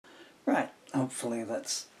Right, hopefully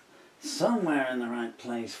that's somewhere in the right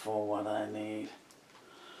place for what I need.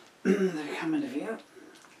 They're coming to view.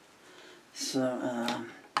 So,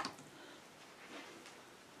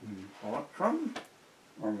 welcome.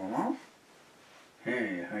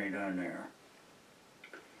 Hey, how you doing there?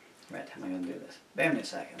 Right, how am I going to do this? Bear me a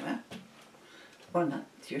second, huh? Or not,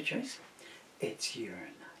 it's your choice. It's your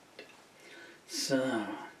night. So,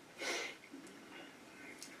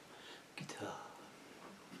 guitar.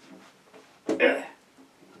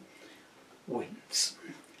 Winds.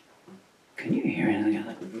 Can you hear anything of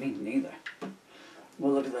that? Me neither.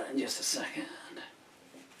 We'll look at that in just a second.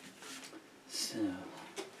 So,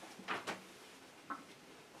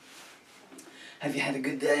 have you had a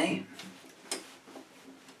good day?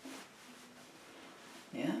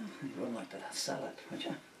 Yeah? You wouldn't like to sell it, would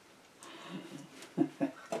you?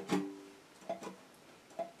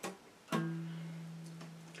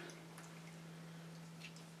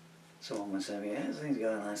 Someone would say, yes, he's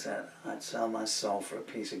got a nice hat. I'd sell my soul for a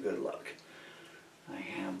piece of good luck. I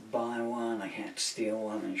can't buy one, I can't steal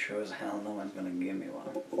one, and sure as hell no one's going to give me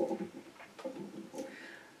one.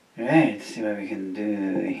 Right, let's see what we can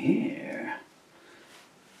do here.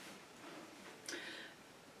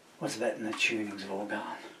 What's betting the tunings have all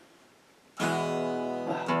gone?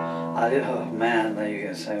 Oh man, there you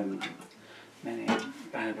go, so many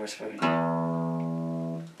bad words spoken.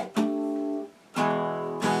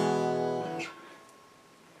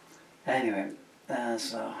 Anyway,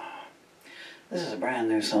 so this is a brand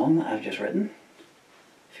new song that I've just written.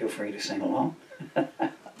 Feel free to sing along.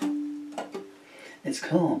 It's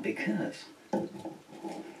called Because.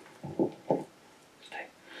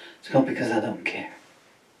 It's called Because I Don't Care.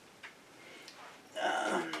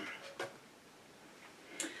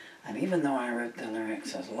 And even though I wrote the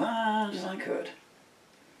lyrics as loud as I could,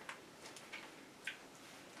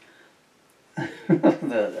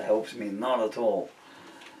 that helps me not at all.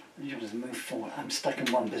 You just move forward. I'm stuck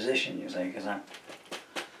in one position, you see, because I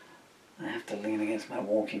have to lean against my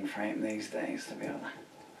walking frame these days to be able to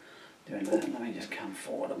do anything. Let me just come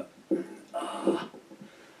forward a bit.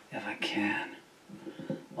 If I can.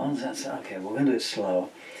 What does that say? Okay, we're going to do it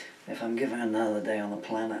slow. If I'm given another day on the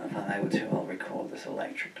planet, if I'm able to, I'll record this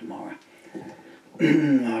electric tomorrow.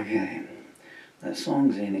 Okay. That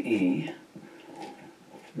song's in E.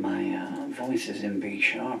 My voice is in B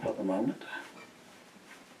sharp at the moment.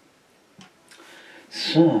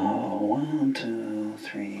 So, 1, 2,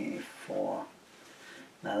 3, 4.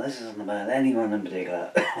 Now this isn't about anyone in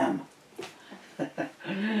particular.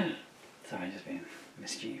 Sorry, just being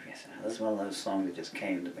mischievous. This is one of those songs that just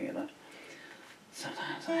came to me, you know.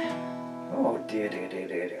 Sometimes oh dear, dear, dear,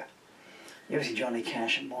 dear, dear. You ever see Johnny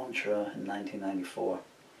Cash at Montreux in 1994?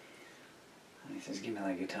 And he says, give me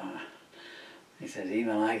that guitar. He says,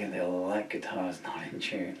 even I can tell that guitar is not in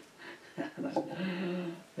tune.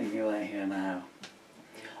 Think you'll let here now.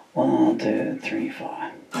 1, 2, 3,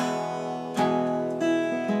 4.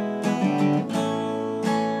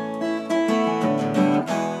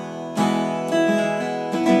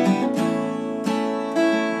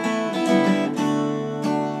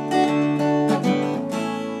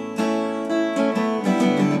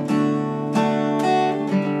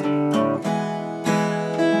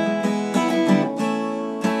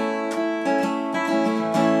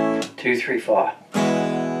 2, 3, 4.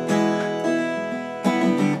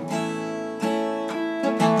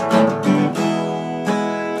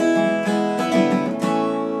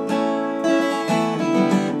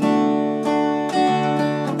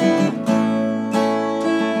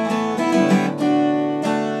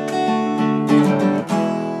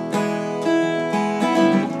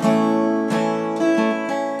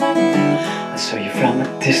 I saw you from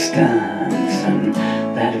a distance, and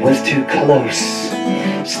that was too close.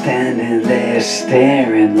 Standing there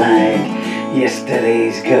staring like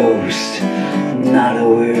yesterday's ghost. Not a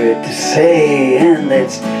word to say, and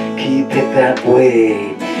let's keep it that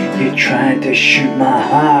way. You tried to shoot my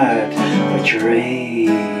heart, but your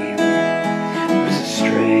aim was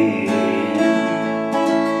astray.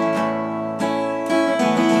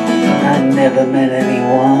 I never met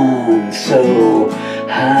anyone so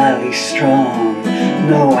highly strong.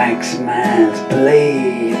 No axeman's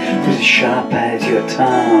blade was as sharp as your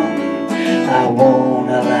tongue. I won't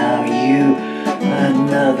allow you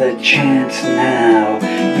another chance now.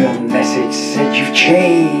 Your message said you've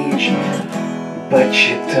changed, but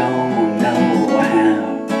you don't know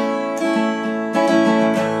how.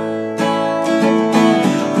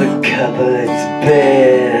 The cupboard's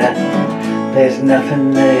bare, there's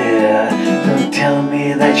nothing there. Don't tell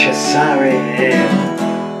me that you're sorry,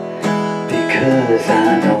 because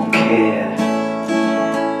I don't care.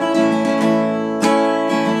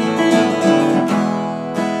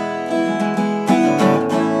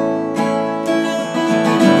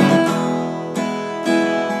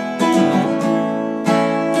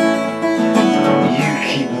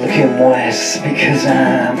 because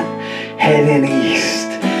I'm heading east.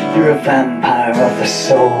 You're a vampire of the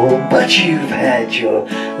soul, but you've had your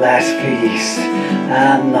last feast.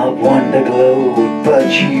 I'm not one to gloat,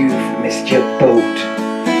 but you've missed your boat.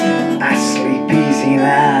 I sleep easy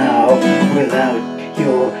now without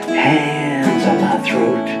your hands on my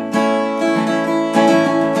throat.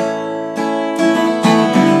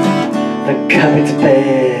 The cupboard's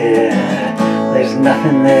bare, there's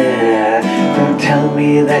nothing there. Don't tell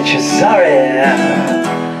me that you're sorry,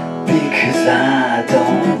 because I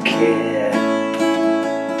don't care.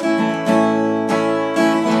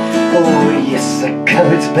 Oh yes, the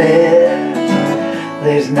cupboard's bare,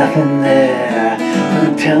 there's nothing there.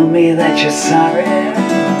 Don't tell me that you're sorry,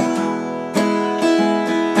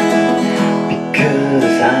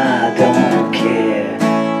 because I don't care.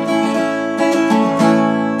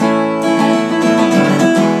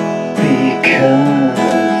 Because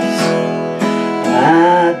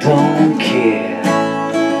I don't care.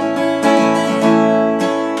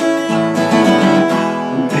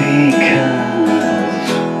 Because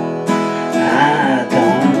I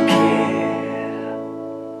don't care.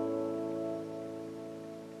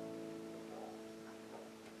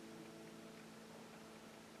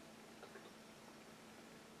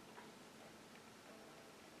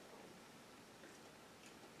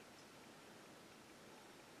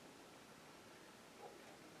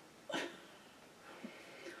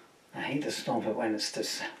 I hate to stop it when it's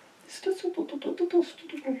this. Let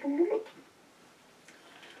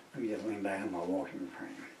me just lean back on my walking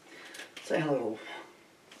frame. Say hello.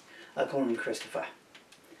 I call him Christopher.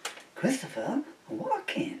 Christopher, a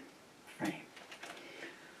walking frame.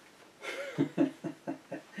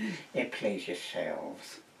 Yeah, please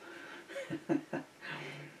yourselves. What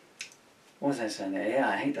was I saying there? Yeah,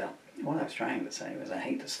 I hate that. What I was trying to say was I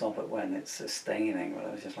hate to stop it when it's sustaining, but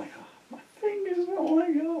I was just like, oh, my fingers won't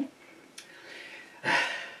let go.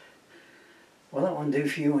 Will that one do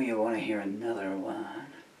for you, or you want to hear another one?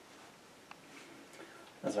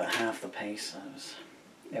 That's about half the pace.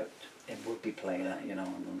 It would be played at, you know,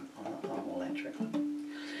 on electric.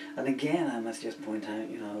 And again, I must just point out,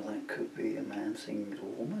 you know, that could be a man singing to a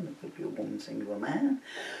woman, it could be a woman singing to a man,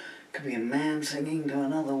 it could be a man singing to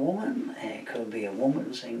another woman, it could be a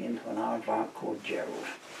woman singing to an aardvark called Gerald.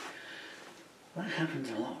 That happens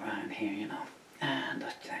a lot around here, you know. And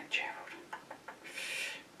that Gerald.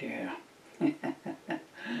 Dear.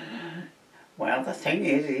 Well, the thing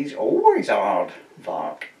is, he's always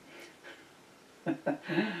aardvark.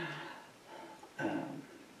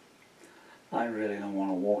 I really don't want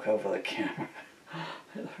to walk over the camera.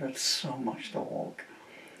 It hurts so much to walk.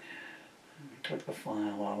 Took the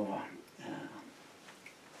file over.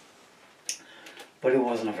 But it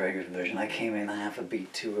wasn't a very good version. I came in half a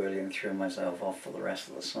beat too early and threw myself off for the rest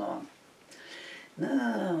of the song.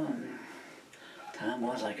 No, time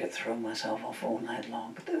was I could throw myself off all night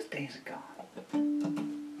long, but those days are gone.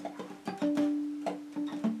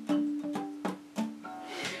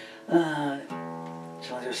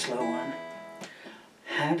 Shall I do a slow one?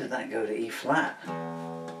 How did that go to E flat?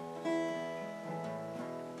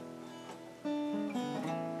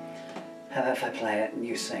 How about if I play it and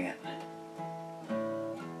you sing it?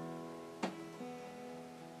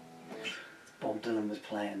 Bob Dylan was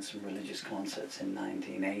playing some religious concerts in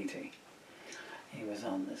 1980. He was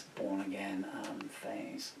on this born again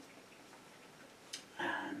phase.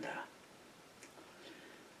 And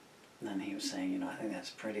then he was saying, you know, I think that's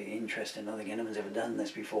pretty interesting. I don't think anyone's ever done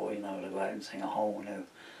this before, you know, to go out and sing a whole new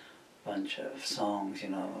bunch of songs, you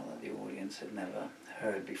know, that the audience had never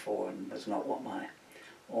heard before and was not what my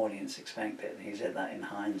audience expected. He said that in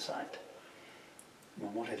hindsight.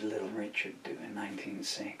 Well, what did Little Richard do in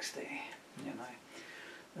 1960? You know,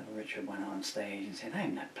 Little Richard went on stage and said,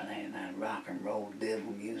 I'm not playing that rock and roll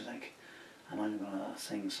devil music. I'm only going to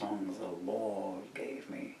sing songs the Lord gave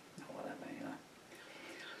me, or whatever, you know.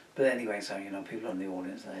 But anyway, so, you know, people in the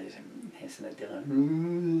audience, they're just hissing at Dylan.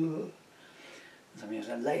 And somebody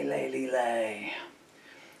said, lay, lay, lay, lay.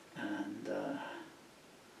 And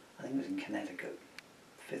I think it was in Connecticut,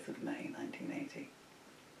 5th of May, 1980.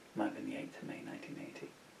 Might have been the 8th of May, 1980.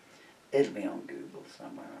 It'll be on Google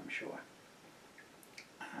somewhere, I'm sure.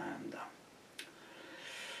 And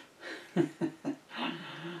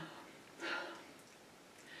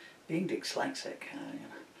being dyslexic, you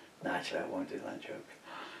know, no, actually I won't do that joke.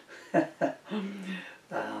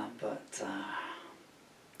 But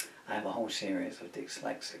I have a whole series of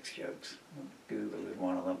dyslexic jokes. Google is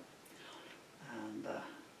one of them. And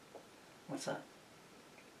what's that?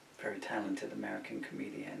 Very talented American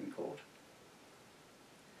comedian called.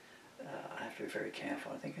 I have to be very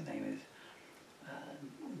careful. I think her name is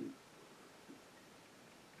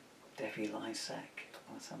Debbie Lysek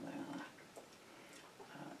or something like that.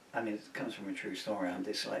 I mean, it comes from a true story. I'm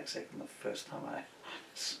dyslexic, and the first time I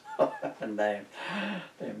saw her name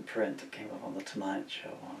in print, it came up on the Tonight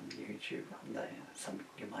Show on YouTube. And something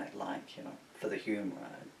you might like, you know, for the humour,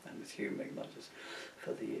 and it's humour, not just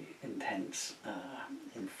for the intense,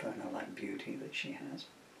 inferno-like beauty that she has.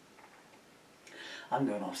 I'm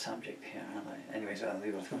going off subject here, aren't I? Anyways,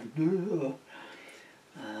 they were going,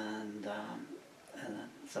 and then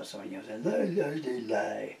so someone yells,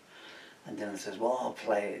 lay. And Dylan says, well, I'll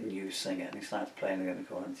play it and you sing it. And he starts playing it in the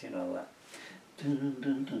chorus, you know, that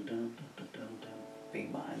B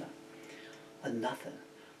minor. And nothing.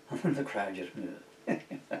 And the crowd just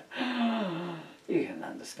you can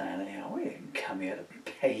understand it, you know, we didn't come here to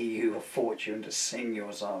pay you a fortune to sing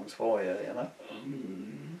your songs for you, you know.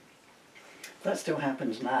 That still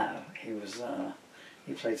happens now. He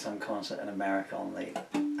played some concert in America on the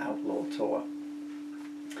Outlaw Tour.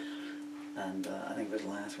 And I think it was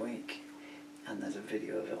last week. And there's a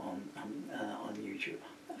video of it on YouTube.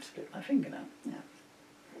 I've split my finger now. Yeah.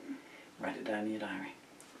 Write it down in your diary.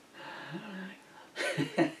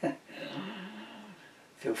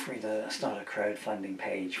 Feel free to start a crowdfunding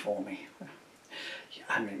page for me.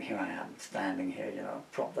 I mean, here I am, standing here, you know,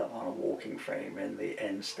 propped up on a walking frame in the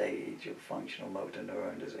end stage of functional motor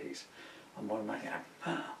neuron disease. And what am I thinking?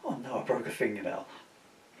 Oh no, I broke a fingernail.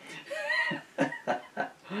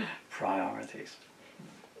 Priorities.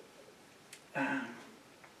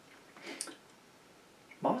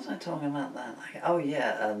 What was I talking about that? Oh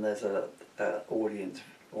yeah, and there's a audience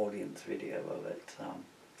video of it on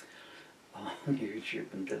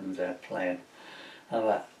YouTube, and Dylan's there playing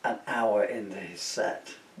about an hour into his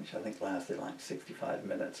set, which I think lasted like 65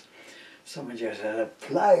 minutes. Someone just said,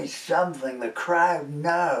 play something the crowd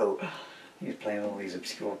know. He was playing all these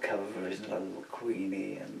obscure cover versions of Little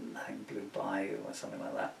Queenie and I think Blue Bayou or something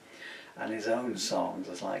like that. And his own songs,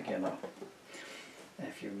 it's like, you know,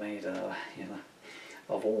 if you made a, you know,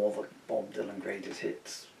 of all the Bob Dylan greatest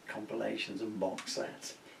hits compilations and box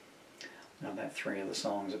sets, you know, about 3 of the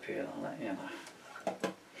songs appeared on it, you know.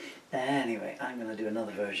 Anyway, I'm going to do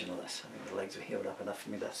another version of this. I think the legs are healed up enough for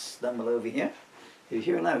me to stumble over here. If you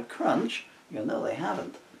hear a loud crunch, you'll know they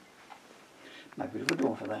haven't. My beautiful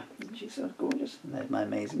daughter there, she's so gorgeous. And there's my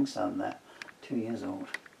amazing son there, 2 years old.